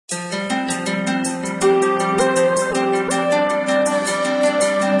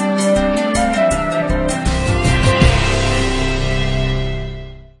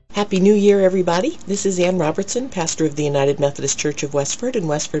Happy New Year, everybody. This is Ann Robertson, pastor of the United Methodist Church of Westford in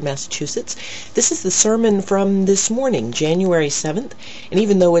Westford, Massachusetts. This is the sermon from this morning, January 7th, and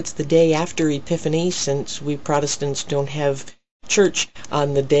even though it's the day after Epiphany, since we Protestants don't have church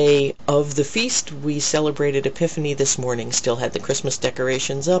on the day of the feast, we celebrated Epiphany this morning, still had the Christmas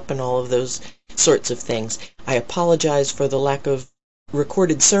decorations up and all of those sorts of things. I apologize for the lack of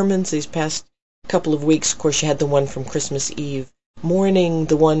recorded sermons these past couple of weeks. Of course, you had the one from Christmas Eve morning,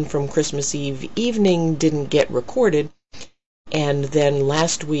 the one from Christmas Eve evening didn't get recorded, and then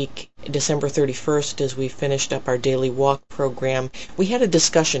last week, December 31st, as we finished up our daily walk program, we had a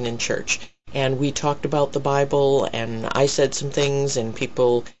discussion in church, and we talked about the Bible, and I said some things, and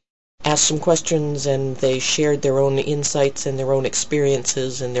people asked some questions, and they shared their own insights and their own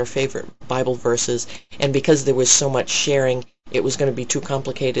experiences and their favorite Bible verses, and because there was so much sharing, it was going to be too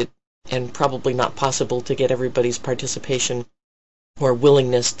complicated and probably not possible to get everybody's participation or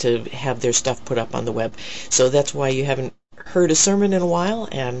willingness to have their stuff put up on the web. So that's why you haven't heard a sermon in a while,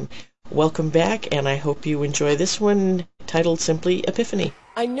 and welcome back, and I hope you enjoy this one titled simply Epiphany.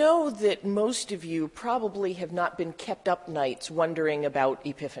 I know that most of you probably have not been kept up nights wondering about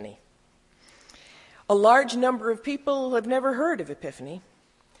Epiphany. A large number of people have never heard of Epiphany,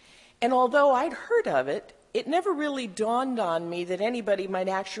 and although I'd heard of it, it never really dawned on me that anybody might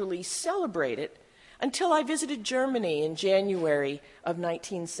actually celebrate it until I visited Germany in January of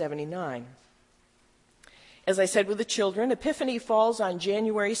 1979. As I said with the children, Epiphany falls on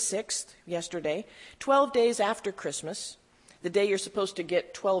January 6th, yesterday, 12 days after Christmas, the day you're supposed to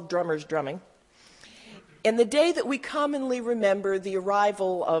get 12 drummers drumming, and the day that we commonly remember the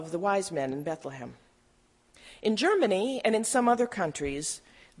arrival of the wise men in Bethlehem. In Germany and in some other countries,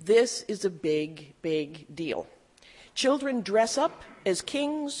 this is a big, big deal. Children dress up as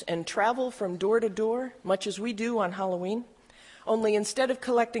kings and travel from door to door, much as we do on Halloween, only instead of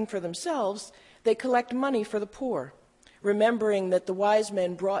collecting for themselves, they collect money for the poor, remembering that the wise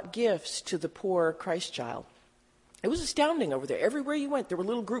men brought gifts to the poor Christ child. It was astounding over there. Everywhere you went, there were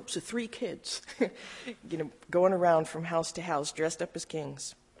little groups of 3 kids, going around from house to house, dressed up as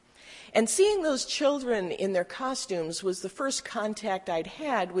kings. And seeing those children in their costumes was the first contact I'd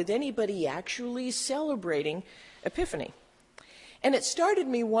had with anybody actually celebrating Epiphany. And it started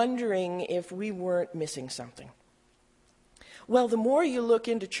me wondering if we weren't missing something. Well, the more you look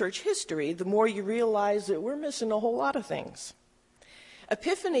into church history, the more you realize that we're missing a whole lot of things.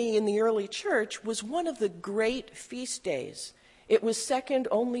 Epiphany in the early church was one of the great feast days. It was second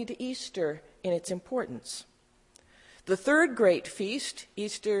only to Easter in its importance. The third great feast,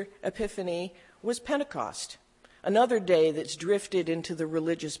 Easter Epiphany, was Pentecost, another day that's drifted into the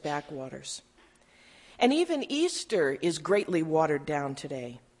religious backwaters. And even Easter is greatly watered down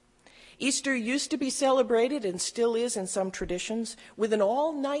today. Easter used to be celebrated, and still is in some traditions, with an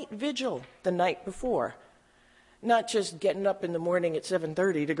all-night vigil the night before. Not just getting up in the morning at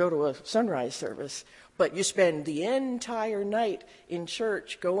 7:30 to go to a sunrise service, but you spend the entire night in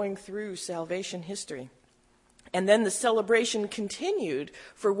church going through salvation history. And then the celebration continued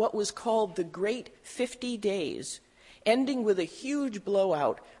for what was called the Great 50 Days, ending with a huge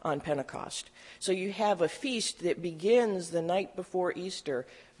blowout on Pentecost. So you have a feast that begins the night before Easter,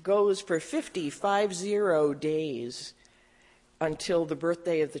 goes for 50 days until the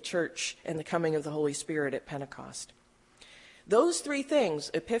birthday of the church and the coming of the Holy Spirit at Pentecost. Those 3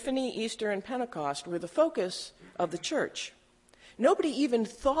 things, Epiphany, Easter, and Pentecost, were the focus of the church. Nobody even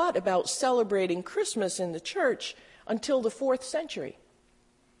thought about celebrating Christmas in the church until the 4th century.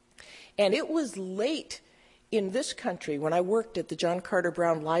 And it was late in this country when I worked at the John Carter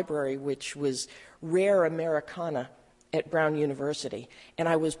Brown Library, which was rare Americana at Brown University. And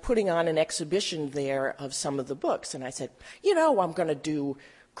I was putting on an exhibition there of some of the books. And I said, I'm going to do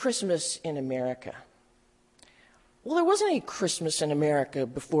Christmas in America. Well, there wasn't any Christmas in America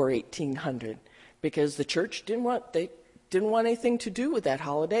before 1800 because the church didn't want anything to do with that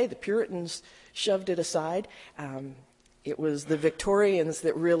holiday. The Puritans shoved it aside. It was the Victorians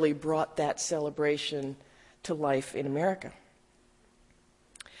that really brought that celebration to life in America.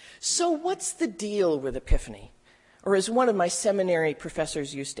 So what's the deal with Epiphany? Or as one of my seminary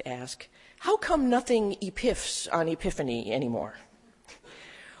professors used to ask, how come nothing epiphs on Epiphany anymore?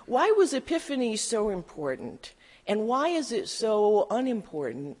 Why was Epiphany so important? And why is it so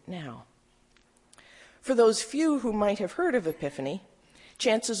unimportant now? For those few who might have heard of Epiphany,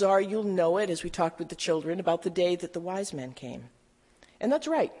 chances are you'll know it, as we talked with the children, about the day that the wise men came. And that's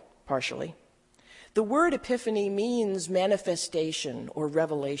right, partially. The word Epiphany means manifestation or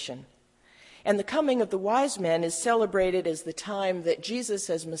revelation. And the coming of the wise men is celebrated as the time that Jesus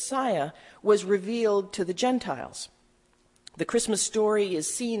as Messiah was revealed to the Gentiles. The Christmas story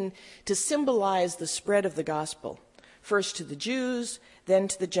is seen to symbolize the spread of the gospel, first to the Jews, then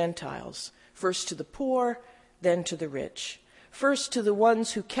to the Gentiles, first to the poor, then to the rich, first to the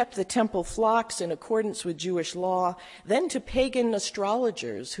ones who kept the temple flocks in accordance with Jewish law, then to pagan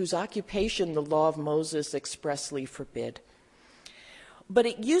astrologers whose occupation the law of Moses expressly forbid. But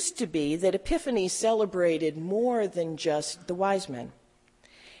it used to be that Epiphany celebrated more than just the wise men.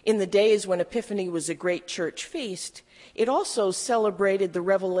 In the days when Epiphany was a great church feast, it also celebrated the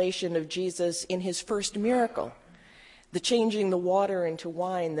revelation of Jesus in his first miracle, the changing the water into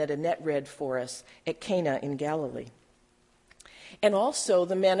wine that Annette read for us at Cana in Galilee, and also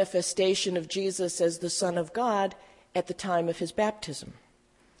the manifestation of Jesus as the Son of God at the time of his baptism.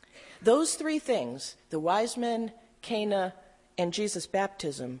 Those three things, the wise men, Cana, and Jesus'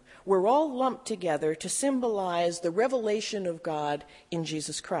 baptism, were all lumped together to symbolize the revelation of God in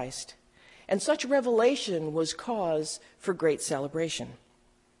Jesus Christ. And such revelation was cause for great celebration.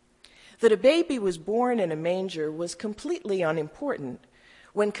 That a baby was born in a manger was completely unimportant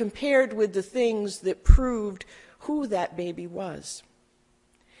when compared with the things that proved who that baby was.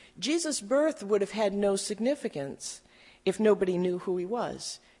 Jesus' birth would have had no significance if nobody knew who he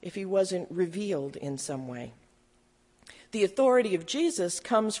was, if he wasn't revealed in some way. The authority of Jesus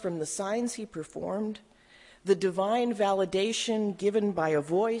comes from the signs he performed, the divine validation given by a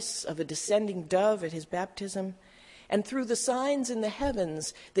voice of a descending dove at his baptism, and through the signs in the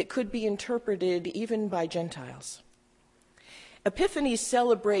heavens that could be interpreted even by Gentiles. Epiphany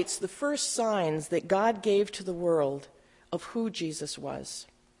celebrates the first signs that God gave to the world of who Jesus was.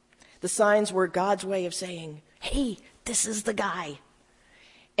 The signs were God's way of saying, hey, this is the guy.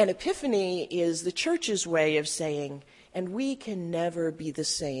 And Epiphany is the church's way of saying, and we can never be the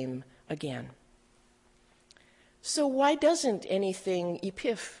same again. So why doesn't anything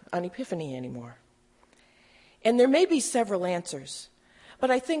on Epiphany anymore? And there may be several answers,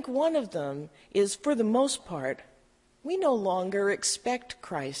 but I think one of them is, for the most part, we no longer expect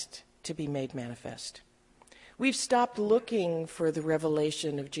Christ to be made manifest. We've stopped looking for the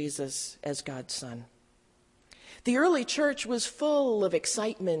revelation of Jesus as God's Son. The early church was full of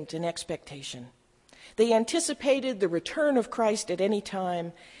excitement and expectation. They anticipated the return of Christ at any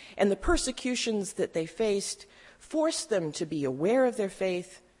time, and the persecutions that they faced forced them to be aware of their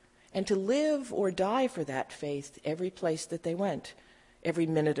faith and to live or die for that faith every place that they went, every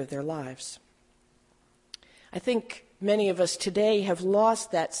minute of their lives. I think many of us today have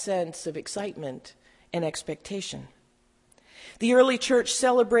lost that sense of excitement and expectation. The early church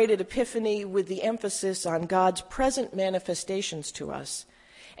celebrated Epiphany with the emphasis on God's present manifestations to us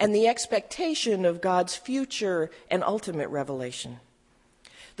and the expectation of God's future and ultimate revelation.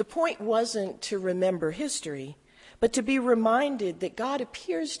 The point wasn't to remember history, but to be reminded that God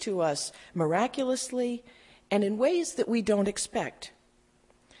appears to us miraculously and in ways that we don't expect.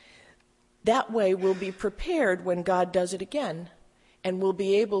 That way we'll be prepared when God does it again, and we'll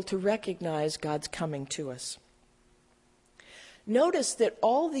be able to recognize God's coming to us. Notice that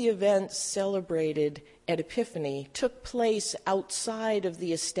all the events celebrated at Epiphany took place outside of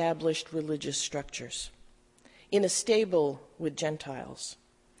the established religious structures, in a stable with Gentiles,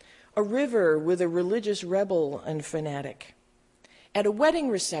 a river with a religious rebel and fanatic, at a wedding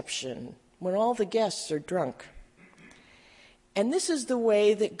reception when all the guests are drunk. And this is the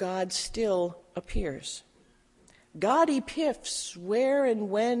way that God still appears. God epiphs where and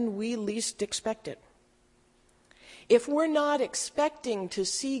when we least expect it. If we're not expecting to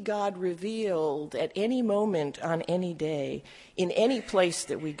see God revealed at any moment on any day, in any place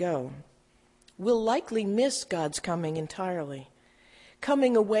that we go, we'll likely miss God's coming entirely,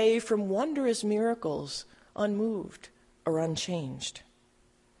 coming away from wondrous miracles unmoved or unchanged.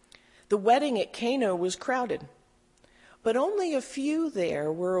 The wedding at Cana was crowded, but only a few there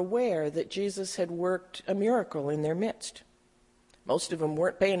were aware that Jesus had worked a miracle in their midst. Most of them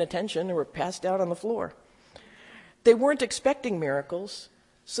weren't paying attention and were passed out on the floor. They weren't expecting miracles,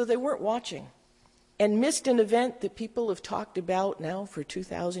 so they weren't watching, and missed an event that people have talked about now for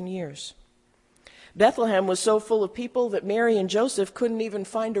 2,000 years. Bethlehem was so full of people that Mary and Joseph couldn't even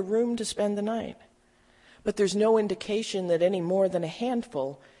find a room to spend the night. But there's no indication that any more than a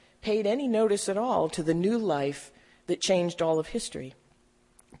handful paid any notice at all to the new life that changed all of history,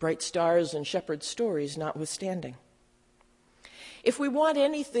 bright stars and shepherd stories notwithstanding. If we want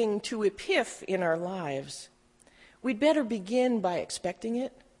anything to epiph in our lives, we'd better begin by expecting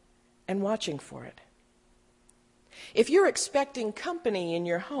it and watching for it. If you're expecting company in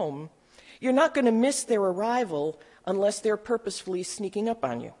your home, you're not going to miss their arrival unless they're purposefully sneaking up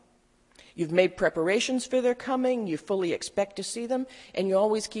on you. You've made preparations for their coming, you fully expect to see them, and you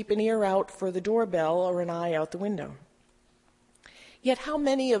always keep an ear out for the doorbell or an eye out the window. Yet how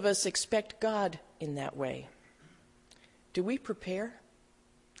many of us expect God in that way? Do we prepare?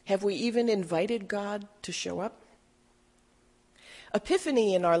 Have we even invited God to show up?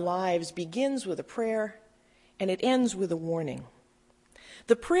 Epiphany in our lives begins with a prayer, and it ends with a warning.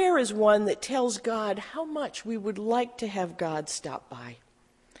 The prayer is one that tells God how much we would like to have God stop by.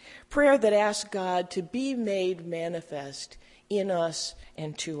 Prayer that asks God to be made manifest in us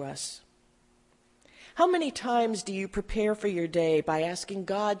and to us. How many times do you prepare for your day by asking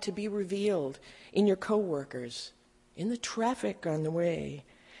God to be revealed in your coworkers, in the traffic on the way,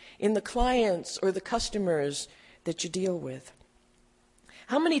 in the clients or the customers that you deal with?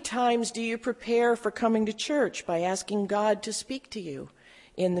 How many times do you prepare for coming to church by asking God to speak to you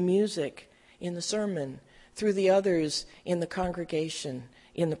in the music, in the sermon, through the others in the congregation,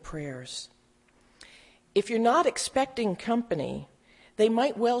 in the prayers? If you're not expecting company, they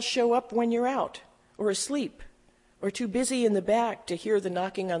might well show up when you're out or asleep or too busy in the back to hear the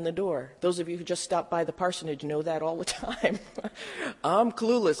knocking on the door. Those of you who just stopped by the parsonage know that all the time. I'm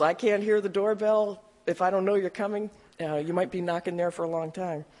clueless. I can't hear the doorbell. If I don't know you're coming, you might be knocking there for a long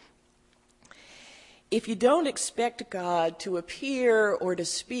time. If you don't expect God to appear or to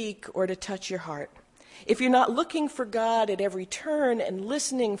speak or to touch your heart, if you're not looking for God at every turn and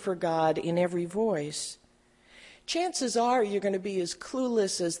listening for God in every voice, chances are you're going to be as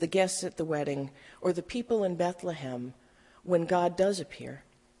clueless as the guests at the wedding or the people in Bethlehem when God does appear.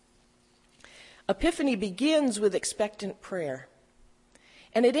 Epiphany begins with expectant prayer,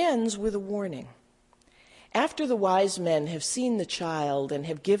 and it ends with a warning. After the wise men have seen the child and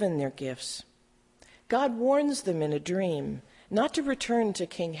have given their gifts, God warns them in a dream not to return to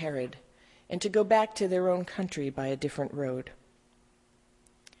King Herod and to go back to their own country by a different road.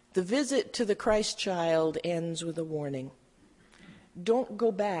 The visit to the Christ child ends with a warning. Don't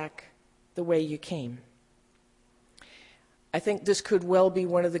go back the way you came. I think this could well be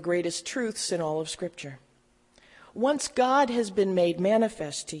one of the greatest truths in all of Scripture. Once God has been made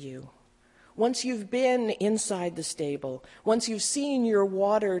manifest to you, once you've been inside the stable, once you've seen your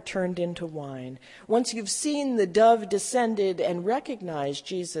water turned into wine, once you've seen the dove descended and recognized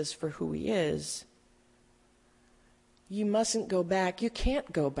Jesus for who he is, you mustn't go back. You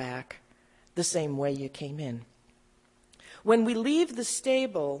can't go back the same way you came in. When we leave the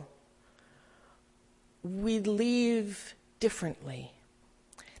stable, we leave differently.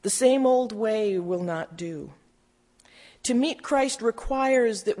 The same old way will not do. To meet Christ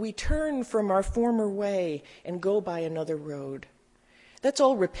requires that we turn from our former way and go by another road. That's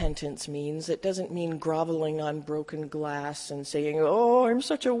all repentance means. It doesn't mean groveling on broken glass and saying, "Oh, I'm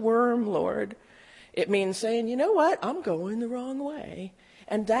such a worm, Lord." It means saying, "You know what? I'm going the wrong way.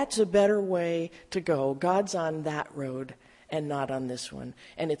 And that's a better way to go. God's on that road and not on this one."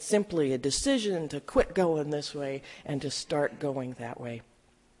 And it's simply a decision to quit going this way and to start going that way.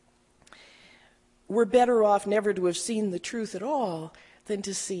 We're better off never to have seen the truth at all than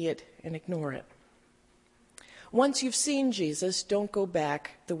to see it and ignore it. Once you've seen Jesus, don't go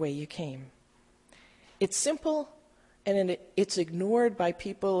back the way you came. It's simple, and it's ignored by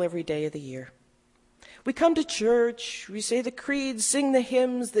people every day of the year. We come to church, we say the creeds, sing the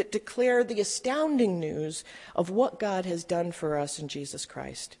hymns that declare the astounding news of what God has done for us in Jesus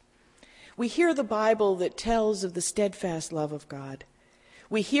Christ. We hear the Bible that tells of the steadfast love of God.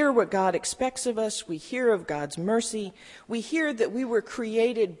 We hear what God expects of us. We hear of God's mercy. We hear that we were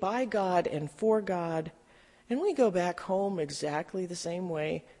created by God and for God. And we go back home exactly the same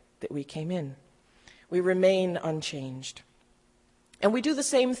way that we came in. We remain unchanged. And we do the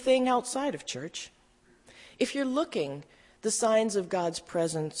same thing outside of church. If you're looking, the signs of God's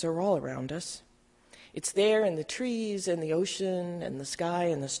presence are all around us. It's there in the trees and the ocean and the sky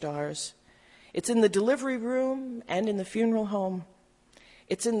and the stars. It's in the delivery room and in the funeral home.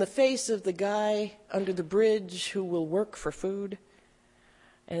 It's in the face of the guy under the bridge who will work for food,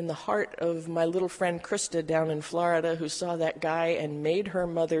 and in the heart of my little friend Krista down in Florida who saw that guy and made her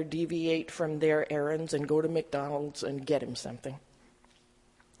mother deviate from their errands and go to McDonald's and get him something.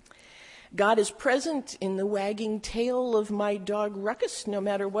 God is present in the wagging tail of my dog Ruckus, no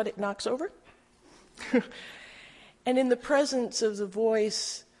matter what it knocks over, and in the presence of the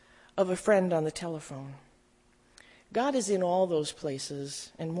voice of a friend on the telephone. God is in all those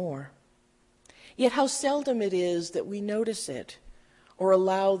places and more. Yet how seldom it is that we notice it or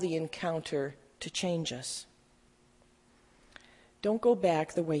allow the encounter to change us. Don't go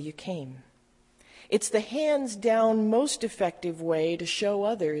back the way you came. It's the hands-down most effective way to show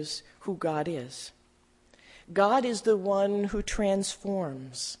others who God is. God is the one who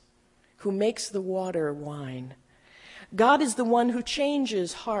transforms, who makes the water wine. God is the one who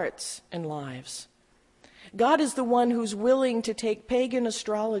changes hearts and lives. God is the one who's willing to take pagan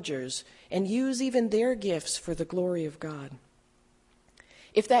astrologers and use even their gifts for the glory of God.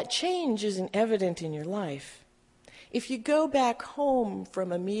 If that change isn't evident in your life, if you go back home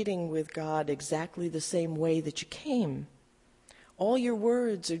from a meeting with God exactly the same way that you came, all your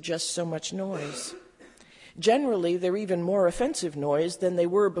words are just so much noise. Generally, they're even more offensive noise than they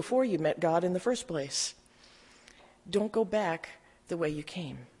were before you met God in the first place. Don't go back the way you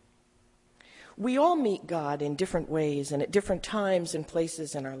came. We all meet God in different ways and at different times and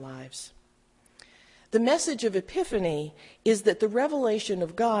places in our lives. The message of Epiphany is that the revelation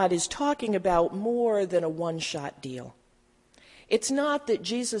of God is talking about more than a one-shot deal. It's not that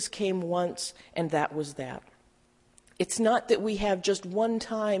Jesus came once and that was that. It's not that we have just one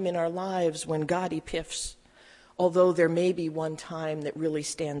time in our lives when God epiphs, although there may be one time that really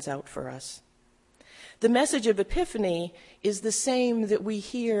stands out for us. The message of Epiphany is the same that we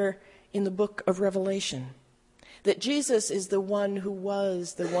hear in the book of Revelation, that Jesus is the one who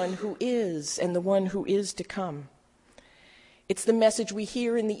was, the one who is, and the one who is to come. It's the message we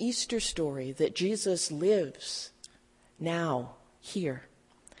hear in the Easter story, that Jesus lives now, here.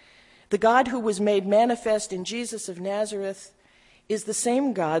 The God who was made manifest in Jesus of Nazareth is the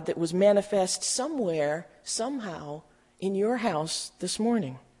same God that was manifest somewhere, somehow, in your house this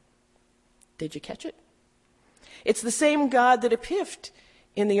morning. Did you catch it? It's the same God that epiphed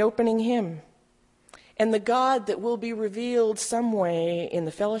in the opening hymn, and the God that will be revealed some way in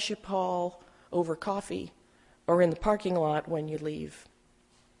the fellowship hall over coffee or in the parking lot when you leave.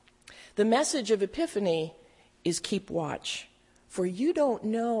 The message of Epiphany is keep watch, for you don't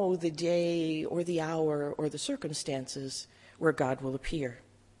know the day or the hour or the circumstances where God will appear.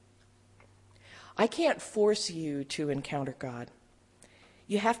 I can't force you to encounter God.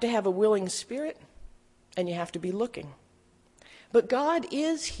 You have to have a willing spirit, and you have to be looking. But God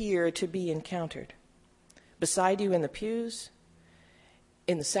is here to be encountered. Beside you in the pews,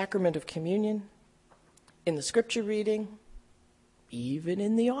 in the sacrament of communion, in the scripture reading, even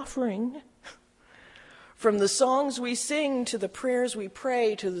in the offering. From the songs we sing to the prayers we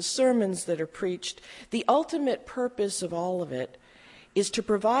pray to the sermons that are preached, the ultimate purpose of all of it is to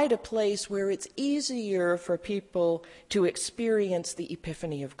provide a place where it's easier for people to experience the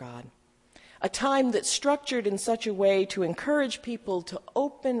epiphany of God. A time that's structured in such a way to encourage people to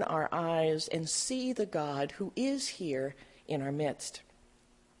open our eyes and see the God who is here in our midst.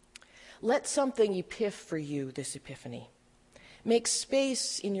 Let something epiph for you this Epiphany. Make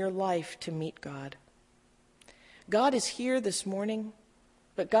space in your life to meet God. God is here this morning,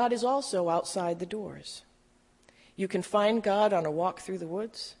 but God is also outside the doors. You can find God on a walk through the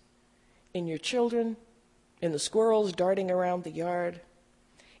woods, in your children, in the squirrels darting around the yard,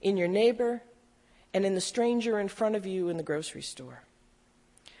 in your neighbor, and in the stranger in front of you in the grocery store.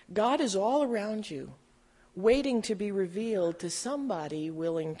 God is all around you, waiting to be revealed to somebody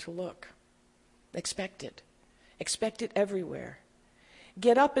willing to look. Expect it. Expect it everywhere.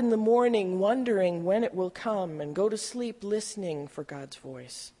 Get up in the morning wondering when it will come, and go to sleep listening for God's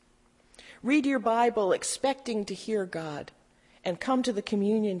voice. Read your Bible expecting to hear God, and come to the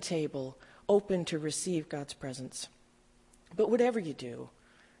communion table open to receive God's presence. But whatever you do,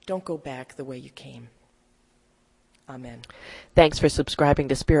 don't go back the way you came. Amen. Thanks for subscribing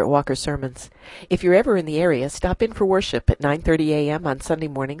to Spirit Walker Sermons. If you're ever in the area, stop in for worship at 9:30 a.m. on Sunday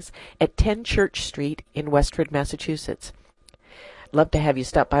mornings at 10 Church Street in Westford, Massachusetts. I'd love to have you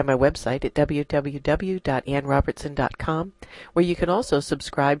stop by my website at www.annrobertson.com, where you can also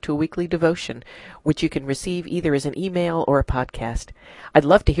subscribe to a weekly devotion, which you can receive either as an email or a podcast. I'd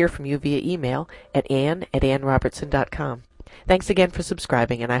love to hear from you via email at ann@annrobertson.com. Thanks again for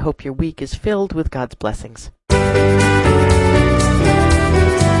subscribing, and I hope your week is filled with God's blessings.